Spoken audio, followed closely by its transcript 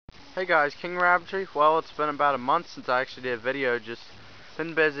Hey guys, King Rabbitry. Well, it's been about a month since I actually did a video, just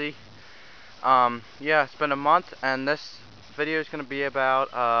been busy. Yeah, it's been a month, and this video is going to be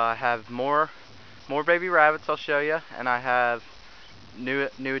about, I have more baby rabbits I'll show you, and I have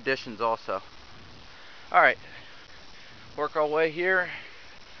new additions also. Alright, work our way here,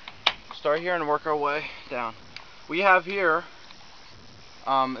 start here and work our way down. We have here,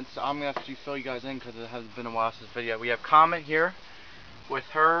 I'm going to have to fill you guys in because it has been a while since this video. We have Comet here with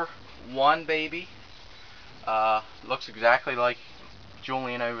her one baby. Looks exactly like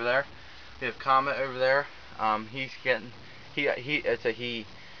Julian over there. We have Comet over there. He's getting he's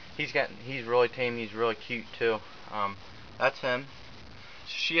really tame. He's really cute too. That's him.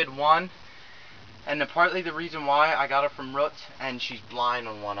 She had one, and partly the reason why I got her from Roots, and she's blind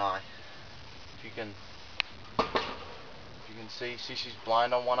on one eye. If you can see she's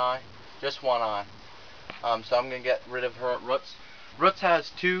blind on one eye, just one eye. So I'm gonna get rid of her at Roots. Roots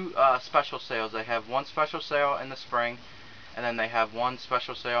has two special sales. They have one special sale in the spring, and then they have one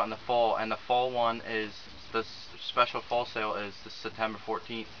special sale in the fall. And the fall one is the special fall sale is the September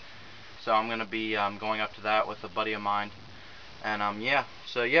 14th. So I'm gonna be going up to that with a buddy of mine. And yeah.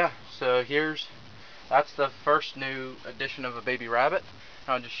 So that's the first new addition of a baby rabbit.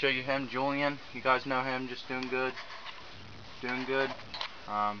 I'll just show you him, Julian. You guys know him, just doing good.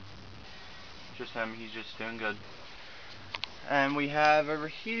 Just him, he's just doing good. And we have over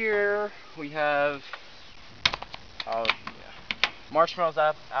here, we have Marshmallow's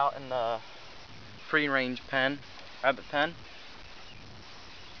out in the free range pen, rabbit pen.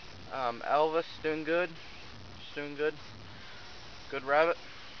 Elvis doing good, just doing good. Good rabbit,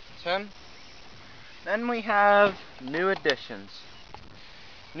 it's him. Then we have new additions.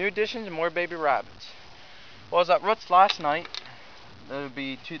 New additions and more baby rabbits. Well, I was at Roots last night. It would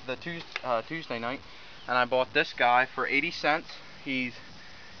be Tuesday night, and I bought this guy for 80 cents. He's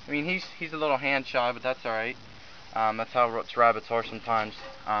a little hand shy, but that's alright. That's how Roots rabbits are sometimes.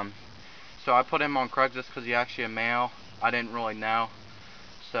 So I put him on Craigslist because he's actually a male. I didn't really know.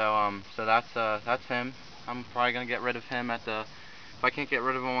 So that's him. I'm probably gonna get rid of him if I can't get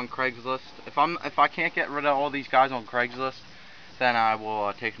rid of him on Craigslist. If I can't get rid of all these guys on Craigslist, then I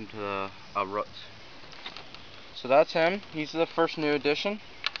will take him to the Roots. So that's him. He's the first new addition.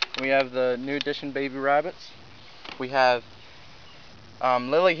 We have the new addition baby rabbits. We have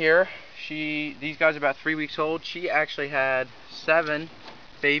Lily here. These guys are about 3 weeks old. She actually had 7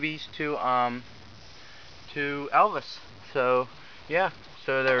 babies to Elvis. So yeah.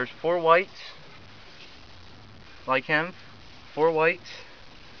 So there's 4 whites like him. 4 whites.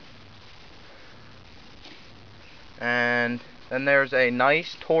 And then there's a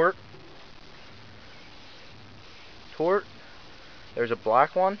nice tort. There's a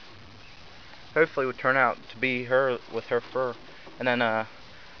black one. Hopefully it would turn out to be her with her fur. And then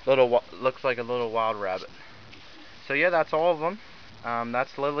looks like a little wild rabbit. So yeah, that's all of them.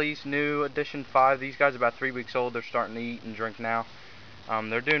 That's Lily's new addition 5. These guys are about 3 weeks old. They're starting to eat and drink now.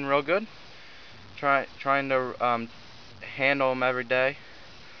 They're doing real good. Trying to handle them every day.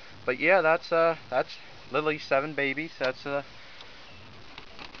 But yeah, that's Lily's 7 babies. That's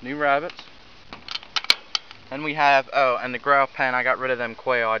new rabbits. And we have, and the growl pen, I got rid of them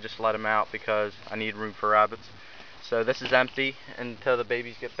quail. I just let them out because I need room for rabbits. So this is empty until the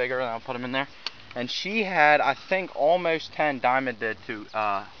babies get bigger, and I'll put them in there. And she had, I think, almost 10. Diamond did to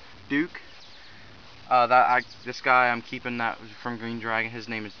Duke. This guy I'm keeping, that was from Green Dragon. His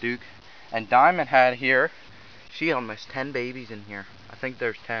name is Duke. And Diamond had here, she had almost 10 babies in here. I think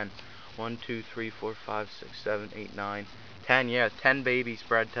there's 10. 1, 2, 3, 4, 5, 6, 7, 8, 9, 10. Yeah, 10 babies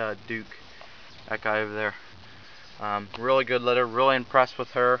bred to Duke. That guy over there. Really good litter. Really impressed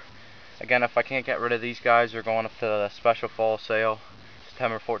with her. Again, if I can't get rid of these guys, they're going up to the special fall sale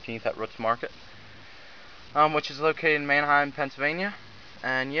September 14th at Roots Market, which is located in Manheim, Pennsylvania.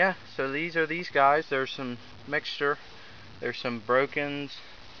 And yeah, so these are these guys. There's some mixture. There's some brokens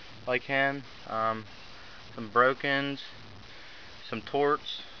like him, some brokens, some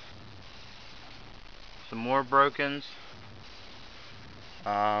torts, some more brokens,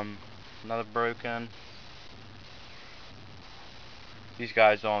 another broken. These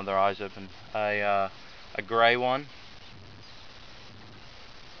guys don't have their eyes open. A gray one,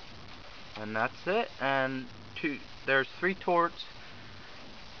 and that's it. And there's 3 torts.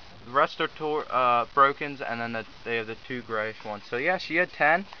 The rest are brokens, and then they have the 2 grayish ones. So yeah, she had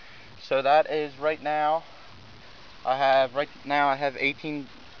 10. So that is right now. I have 18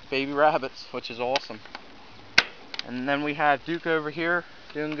 baby rabbits, which is awesome. And then we have Duke over here,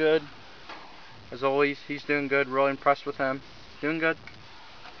 doing good. As always, he's doing good. Really impressed with him. Doing good.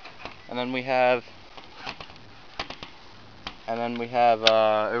 And then we have And then we have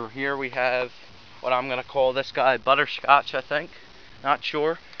over here we have what I'm gonna call this guy Butterscotch, I think. Not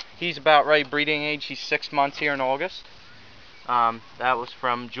sure. He's about right breeding age. He's 6 months here in August. That was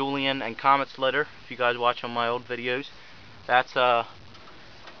from Julian and Comet's litter. If you guys watch on my old videos, that's I'm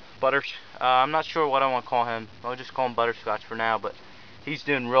not sure what I want to call him. I'll just call him Butterscotch for now. But he's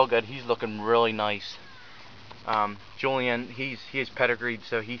doing real good. He's looking really nice. Julian, he is pedigreed,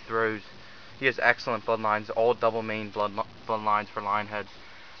 so he has excellent bloodlines, all double main bloodlines for lion heads.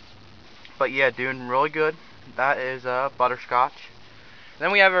 But yeah, doing really good. That is Butterscotch.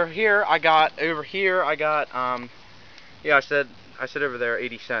 Then we have over here. I got yeah, I said over there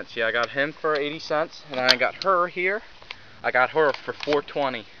 80 cents. Yeah, I got him for 80 cents, and I got her here. I got her for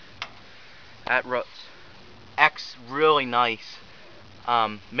 $4.20 at Roots. Really nice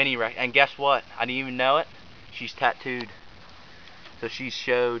mini wreck. And guess what? I didn't even know it. She's tattooed. So she's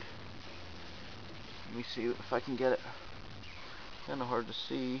showed. Let me see if I can get it. Kind of hard to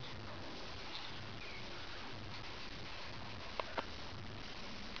see.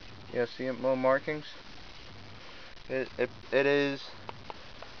 Yeah, see it, more markings. It is.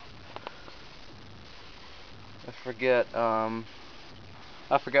 I forget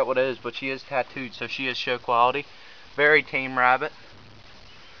what it is, but she is tattooed, so she is show quality. Very tame rabbit.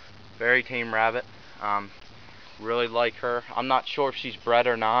 Very tame rabbit. Really like her. I'm not sure if she's bred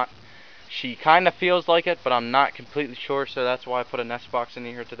or not. She kind of feels like it, but I'm not completely sure, so that's why I put a nest box in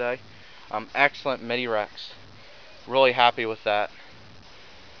here today. Excellent midi Rex. Really happy with that.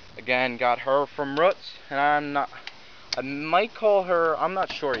 Again, got her from Roots, and I might call her, I'm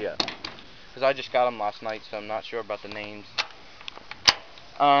not sure yet, because I just got them last night, so I'm not sure about the names.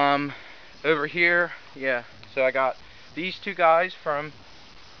 Over here, yeah, so I got these two guys from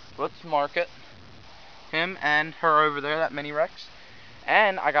Roots Market, him and her over there, that mini Rex,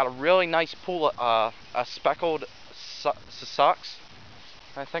 and I got a really nice pool, a speckled Sussex.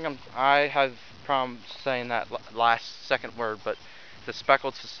 I have problem saying that second word, but the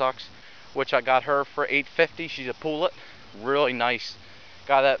speckled Sussex, which I got her for $8.50. She's a pullet, really nice.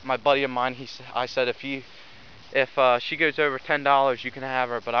 Got that, my buddy of mine. I said if she goes over $10, you can have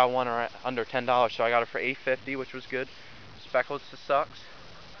her, but I want her under $10, so I got her for $8.50, which was good. Speckled Sussex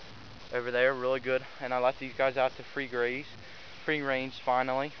over there, really good. And I let these guys out to free range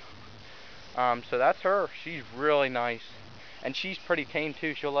finally. So that's her. She's really nice, and she's pretty tame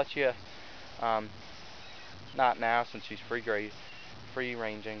too. She'll let you, not now since she's free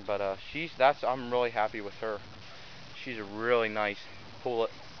ranging, but I'm really happy with her. She's a really nice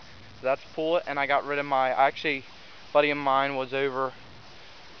pullet. So that's pullet, and I got rid of buddy of mine was over,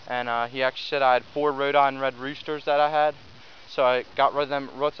 and he actually said I had 4 Rhode Island Red Roosters that I had, so I got rid of them.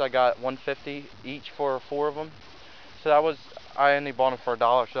 Roots, I got $1.50 each for 4 of them. So I only bought them for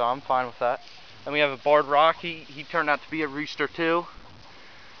 $1, so I'm fine with that. Then we have a Barred Rock. He turned out to be a rooster too.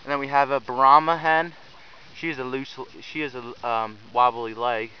 And then we have a Brahma hen. She has a wobbly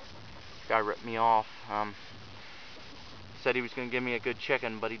leg. This guy ripped me off. Said he was going to give me a good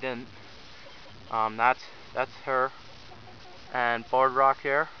chicken, but he didn't. That's her. And Barred Rock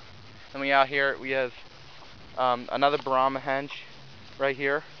here. Then we have another Brahma hen right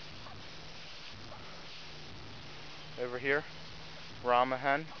here. Over here, Brahma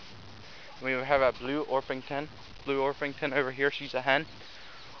hen. We have a Blue Orpington over here. She's a hen.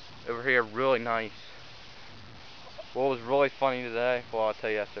 Over here, really nice. What was really funny today, well, I'll tell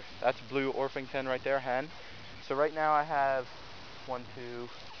you after. That's Blue Orpington right there, hen. So right now I have 1, 2,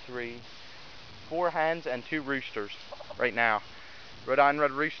 3, 4 hens and 2 roosters right now. Rhode Island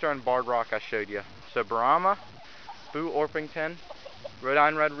Red Rooster and Barred Rock I showed you. So Brahma, Blue Orpington, Rhode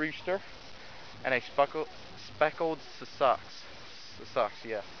Island Red Rooster, and a speckled Sussex.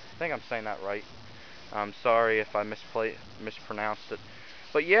 Yeah. I think I'm saying that right. I'm sorry if I mispronounced it.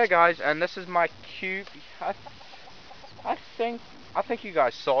 But yeah, guys, and this is my cube. I think you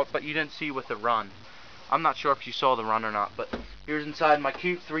guys saw it, but you didn't see with the run. I'm not sure if you saw the run or not, but here's inside my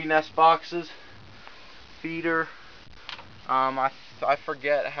cube, 3 nest boxes, feeder. I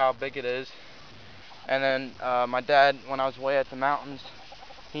forget how big it is. And then my dad, when I was way at the mountains,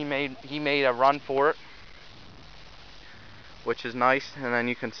 he made a run for it, which is nice. And then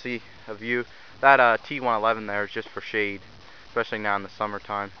you can see a view. That T111 there is just for shade, especially now in the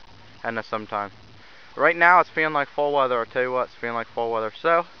summertime and the summertime. Right now it's feeling like fall weather. I'll tell you what, it's feeling like fall weather.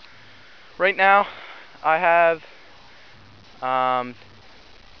 So right now I have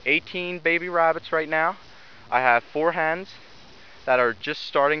 18 baby rabbits right now. I have 4 hens that are just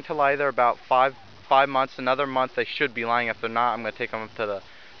starting to lay. They're about 5 months. Another month they should be laying. If they're not, I'm going to take them up to the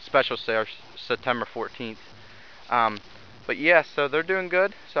special sale September 14th. But yeah, so they're doing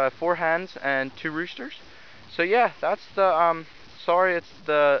good. So I have 4 hens and 2 roosters. So yeah, that's the sorry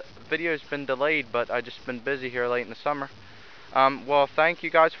the video's been delayed, but I just been busy here late in the summer. Well, thank you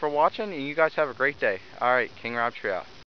guys for watching, and you guys have a great day. Alright, King Rob Tree out.